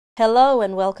Hello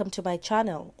and welcome to my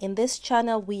channel. In this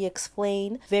channel, we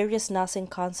explain various nursing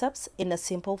concepts in a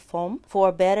simple form for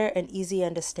a better and easy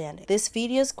understanding. These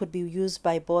videos could be used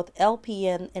by both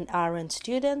LPN and RN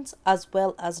students as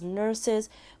well as nurses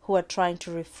who are trying to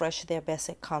refresh their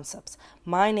basic concepts.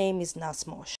 My name is Nurse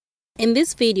Mosh. In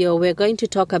this video, we're going to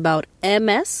talk about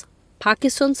MS,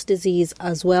 Parkinson's disease,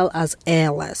 as well as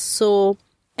ALS. So,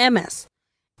 MS.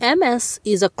 MS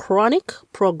is a chronic,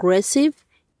 progressive,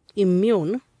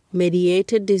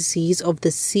 immune-mediated disease of the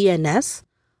CNS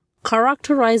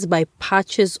characterized by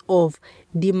patches of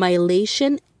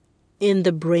demyelination in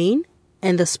the brain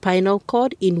and the spinal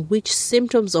cord in which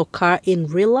symptoms occur in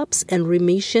relapse and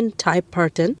remission type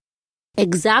pattern.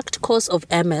 Exact cause of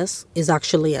MS is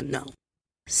actually unknown.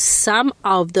 Some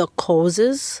of the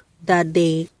causes that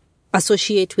they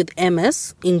associate with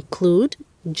MS include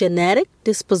genetic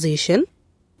disposition,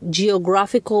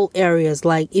 geographical areas,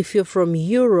 like if you're from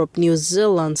Europe, New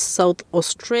Zealand, South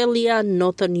Australia,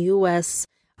 Northern US,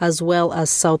 as well as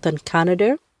Southern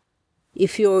Canada.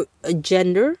 If your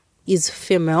gender is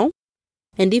female,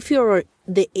 and if you're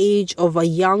the age of a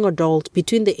young adult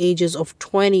between the ages of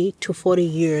 20 to 40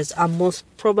 years are most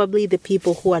probably the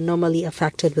people who are normally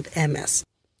affected with MS.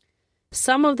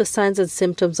 Some of the signs and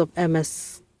symptoms of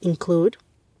MS include,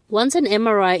 once an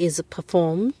MRI is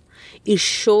performed, it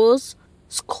shows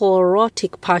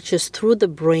sclerotic patches through the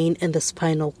brain and the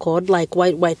spinal cord, like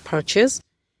white patches.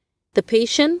 The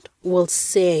patient will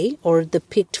say or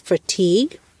depict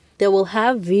fatigue. They will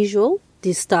have visual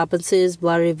disturbances,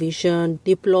 blurry vision,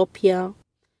 diplopia.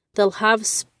 They'll have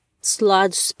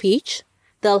slurred speech.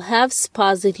 They'll have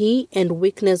spasticity and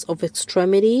weakness of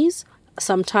extremities,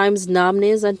 sometimes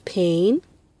numbness and pain.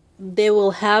 They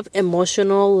will have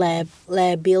emotional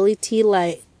liability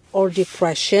or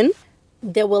depression.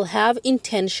 They will have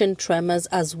intention tremors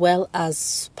as well as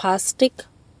spastic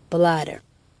bladder.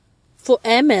 For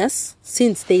MS,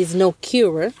 since there is no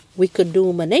cure, we could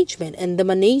do management. And the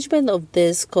management of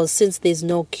this, because since there is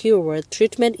no cure,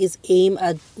 treatment is aimed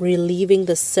at relieving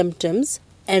the symptoms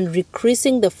and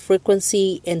decreasing the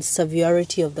frequency and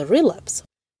severity of the relapse.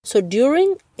 So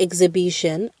during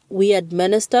exhibition, we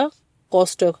administer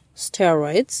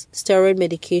corticosteroids, steroid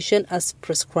medication as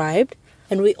prescribed.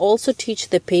 And we also teach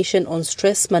the patient on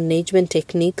stress management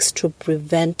techniques to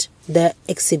prevent the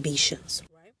exhibitions.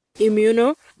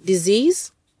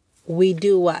 Immunodisease, we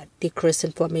do what? Decrease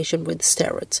inflammation with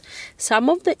steroids. Some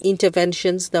of the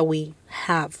interventions that we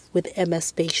have with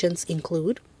MS patients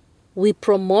include, we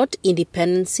promote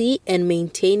independency and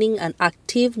maintaining an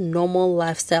active, normal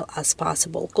lifestyle as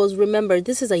possible. Because remember,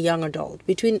 this is a young adult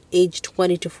between age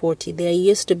 20 to 40. They are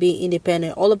used to be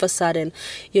independent. All of a sudden,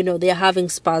 they're having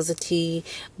spasticity,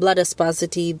 bladder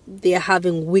spasticity. They're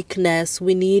having weakness.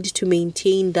 We need to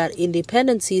maintain that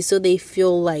independency so they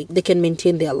feel like they can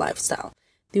maintain their lifestyle.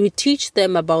 We teach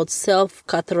them about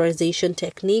self-catheterization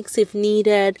techniques if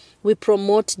needed. We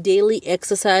promote daily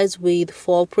exercise with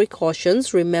fall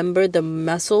precautions. Remember the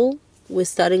muscle, we're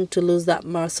starting to lose that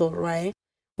muscle, right?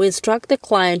 We instruct the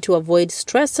client to avoid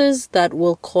stresses that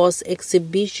will cause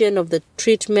exhibition of the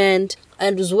treatment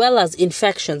and as well as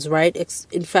infections, right?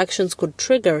 Infections could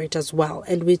trigger it as well.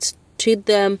 And we teach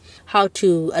them how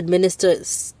to administer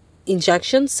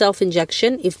injection,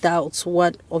 self-injection, if that's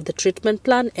what of the treatment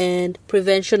plan, and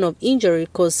prevention of injury,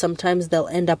 because sometimes they'll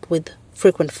end up with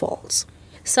frequent falls.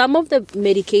 Some of the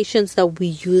medications that we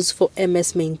use for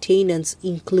MS maintenance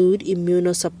include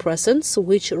immunosuppressants,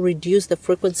 which reduce the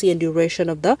frequency and duration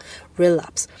of the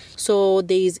relapse. So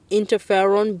there is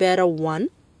interferon beta 1,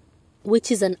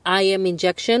 which is an IM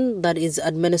injection that is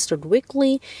administered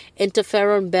weekly.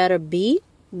 Interferon beta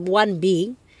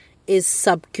 1B is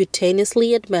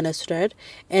subcutaneously administered,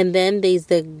 and then there's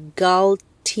the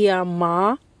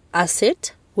galtiamar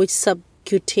acid, which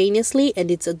subcutaneously, and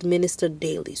it's administered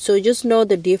daily. So just know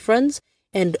the difference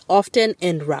and often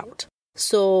and route.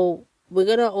 So we're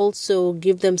gonna also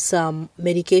give them some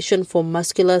medication for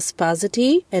muscular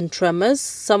spasticity and tremors.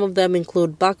 Some of them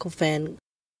include baclofen,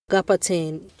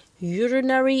 gabapentin.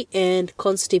 Urinary and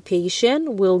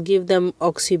constipation, we'll give them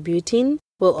oxybutyn.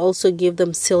 We'll also give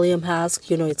them psyllium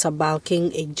husk. It's a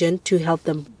bulking agent to help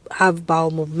them have bowel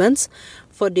movements.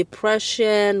 For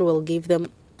depression, we'll give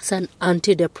them some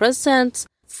antidepressants.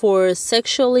 For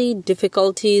sexually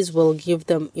difficulties, we'll give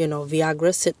them,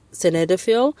 Viagra,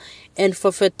 sildenafil. And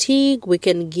for fatigue, we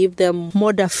can give them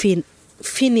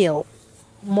modafinil.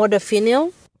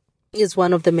 Modafinil is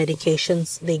one of the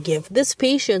medications they give. These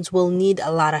patients will need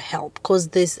a lot of help because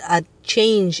there's a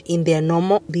change in their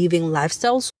normal living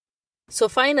lifestyles. So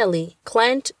finally,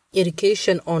 client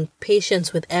education on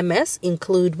patients with MS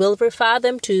will refer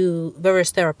them to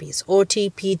various therapies, OT,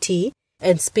 PT,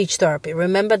 and speech therapy.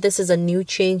 Remember, this is a new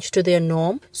change to their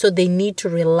norm, so they need to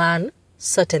relearn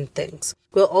certain things.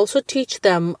 We'll also teach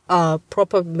them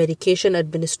proper medication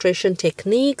administration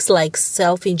techniques like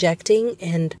self-injecting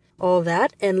and all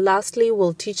that. And lastly,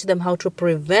 we'll teach them how to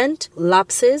prevent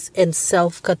lapses and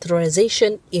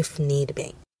self-catheterization if need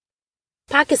be.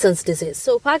 Parkinson's disease.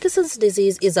 So Parkinson's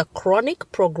disease is a chronic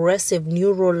progressive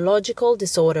neurological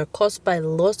disorder caused by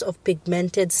loss of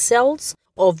pigmented cells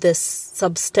of the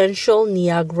substantial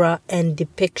Niagara and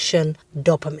depiction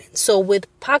dopamine. So with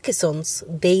Parkinson's,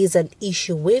 there is an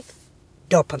issue with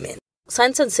dopamine.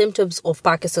 Signs and symptoms of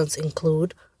Parkinson's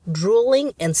include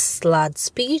drooling and slurred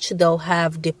speech. They'll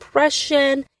have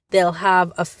depression. They'll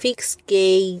have a fixed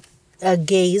gaze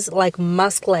like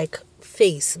mask-like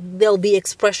face. They'll be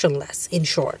expressionless, in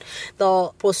short.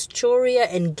 The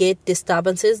posturia and gait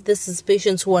disturbances. This is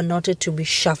patients who are noted to be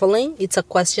shuffling. It's a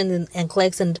question in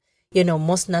NCLEX and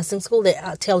most nursing school, they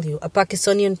tell you a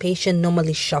Parkinsonian patient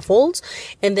normally shuffles,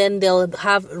 and then they'll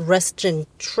have resting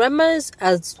tremors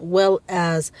as well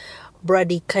as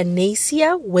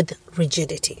bradykinesia with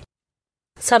rigidity.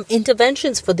 Some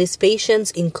interventions for these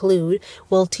patients include,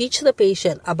 we'll teach the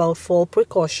patient about fall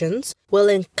precautions, we'll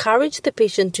encourage the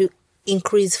patient to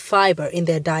increase fiber in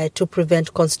their diet to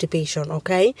prevent constipation,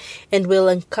 okay? And we'll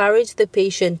encourage the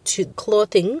patient to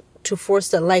clothing to force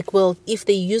that, if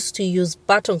they used to use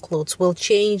button clothes, we'll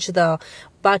change the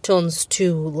buttons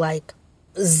to like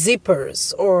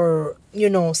zippers or,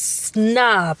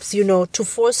 snaps, to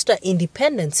foster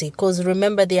independency. Because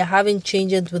remember, they are having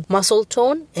changes with muscle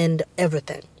tone and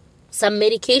everything. Some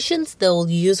medications they'll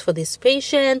use for this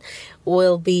patient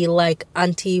will be like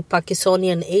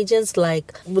anti-Parkinsonian agents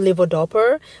like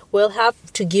levodopa. We'll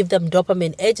have to give them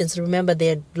dopamine agents. Remember,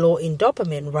 they're low in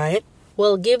dopamine, right?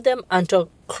 We'll give them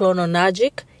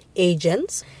anticholinergic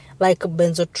agents like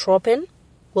benzotropine.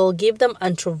 We'll give them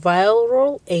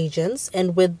antiviral agents.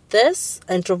 And with this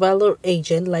antiviral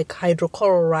agent like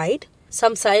hydrochloride,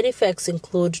 some side effects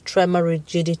include tremor,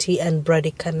 rigidity, and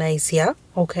bradykinesia.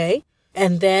 Okay.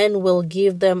 And then we'll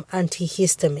give them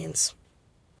antihistamines.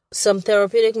 Some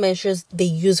therapeutic measures they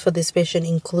use for this patient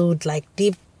include like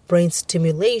deep brain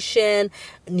stimulation,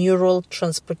 neural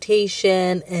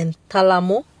transportation, and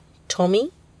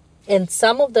thalamotomy. And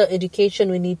some of the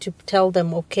education we need to tell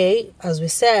them, okay, as we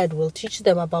said, we'll teach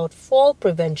them about fall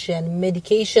prevention,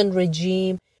 medication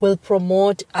regime, will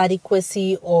promote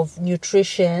adequacy of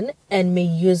nutrition, and may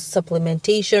use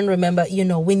supplementation. Remember,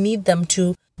 we need them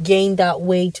to gain that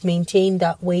weight, maintain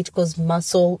that weight because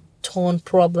muscle tone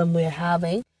problem we're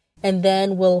having. And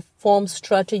then we'll form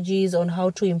strategies on how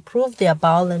to improve their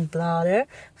bowel and bladder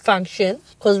function.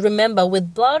 Because remember,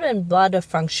 with bladder and bladder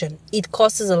function, it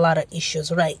causes a lot of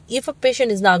issues, right? If a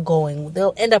patient is not going,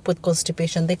 they'll end up with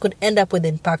constipation. They could end up with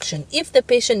impaction. If the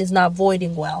patient is not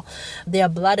voiding well, their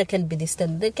bladder can be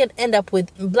distended. They can end up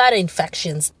with bladder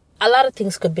infections. A lot of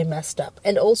things could be messed up.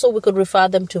 And also we could refer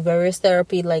them to various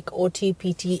therapy like OT,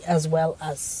 PT, as well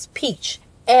as speech.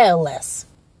 ALS.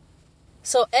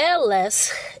 So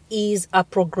ALS is a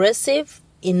progressive,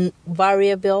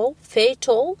 invariable,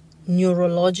 fatal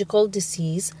neurological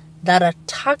disease that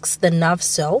attacks the nerve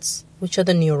cells, which are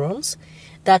the neurons,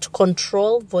 that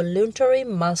control voluntary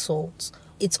muscles.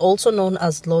 It's also known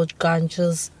as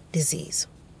Loge-Ganger's disease.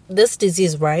 This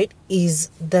disease, right, is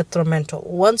detrimental.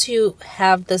 Once you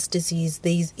have this disease,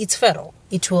 it's fatal.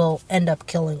 It will end up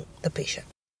killing the patient.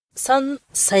 Some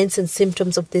signs and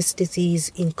symptoms of this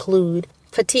disease include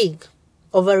fatigue,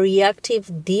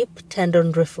 overreactive deep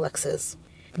tendon reflexes,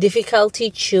 difficulty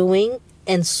chewing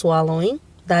and swallowing,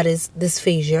 that is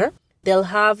dysphagia. They'll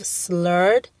have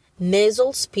slurred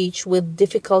nasal speech with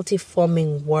difficulty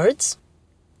forming words.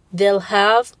 They'll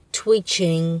have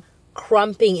twitching,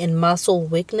 cramping, and muscle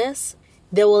weakness.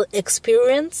 They will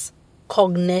experience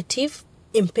cognitive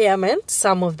impairment,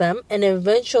 some of them, and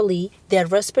eventually their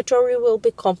respiratory will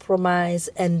be compromised,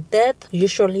 and death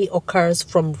usually occurs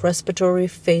from respiratory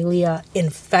failure,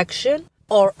 infection,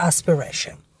 or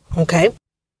aspiration. Okay?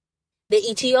 The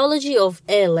etiology of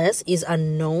ALS is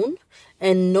unknown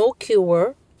and no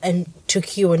cure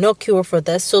for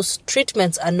this. So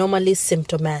treatments are normally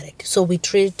symptomatic. So we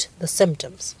treat the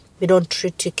symptoms. We don't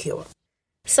treat to cure.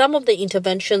 Some of the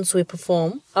interventions we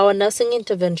perform, our nursing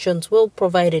interventions will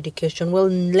provide education, will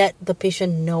let the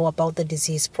patient know about the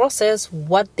disease process,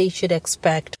 what they should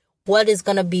expect, what is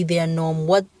going to be their norm,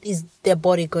 what is their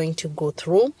body going to go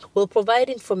through. We'll provide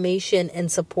information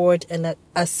and support and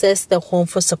assess the home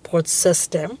for support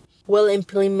system. We'll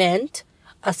implement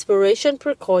aspiration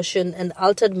precaution, and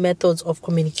altered methods of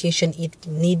communication if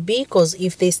need be, because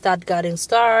if they start getting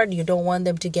started, you don't want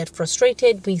them to get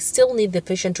frustrated. We still need the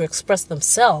patient to express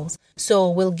themselves, so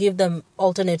we'll give them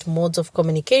alternate modes of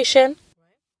communication.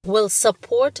 Will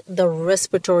support the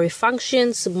respiratory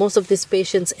functions. Most of these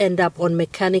patients end up on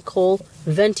mechanical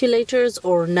ventilators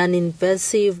or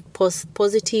non-invasive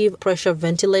positive pressure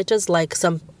ventilators like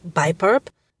some BiPAP.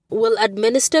 Will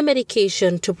administer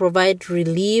medication to provide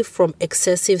relief from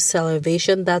excessive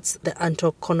salivation. That's the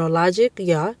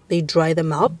anticholinergic. They dry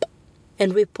them up.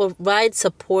 And we provide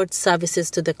support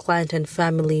services to the client and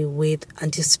family with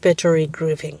anticipatory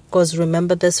grieving. Because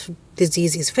remember, this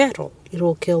disease is fatal. It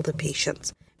will kill the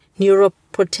patients.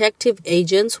 Neuroprotective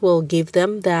agents will give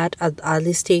them that at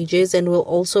early stages, and will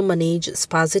also manage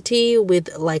spasticity with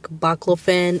like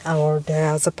baclofen or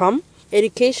diazepam.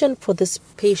 Education for these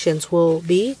patients will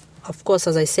be, of course,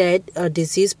 as I said, a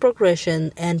disease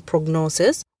progression and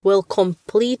prognosis. Will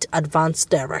complete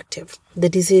advanced directive. The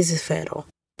disease is fatal.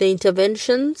 The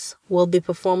interventions will be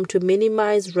performed to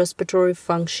minimize respiratory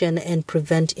function and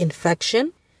prevent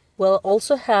infection. We'll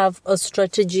also have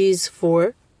strategies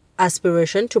for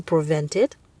aspiration to prevent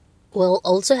it. We'll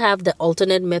also have the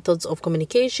alternate methods of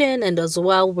communication, and as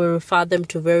well we'll refer them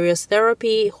to various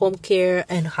therapy, home care,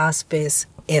 and hospice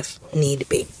if need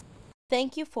be.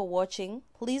 Thank you for watching.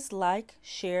 Please like,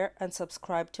 share, and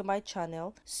subscribe to my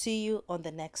channel. See you on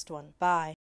the next one. Bye.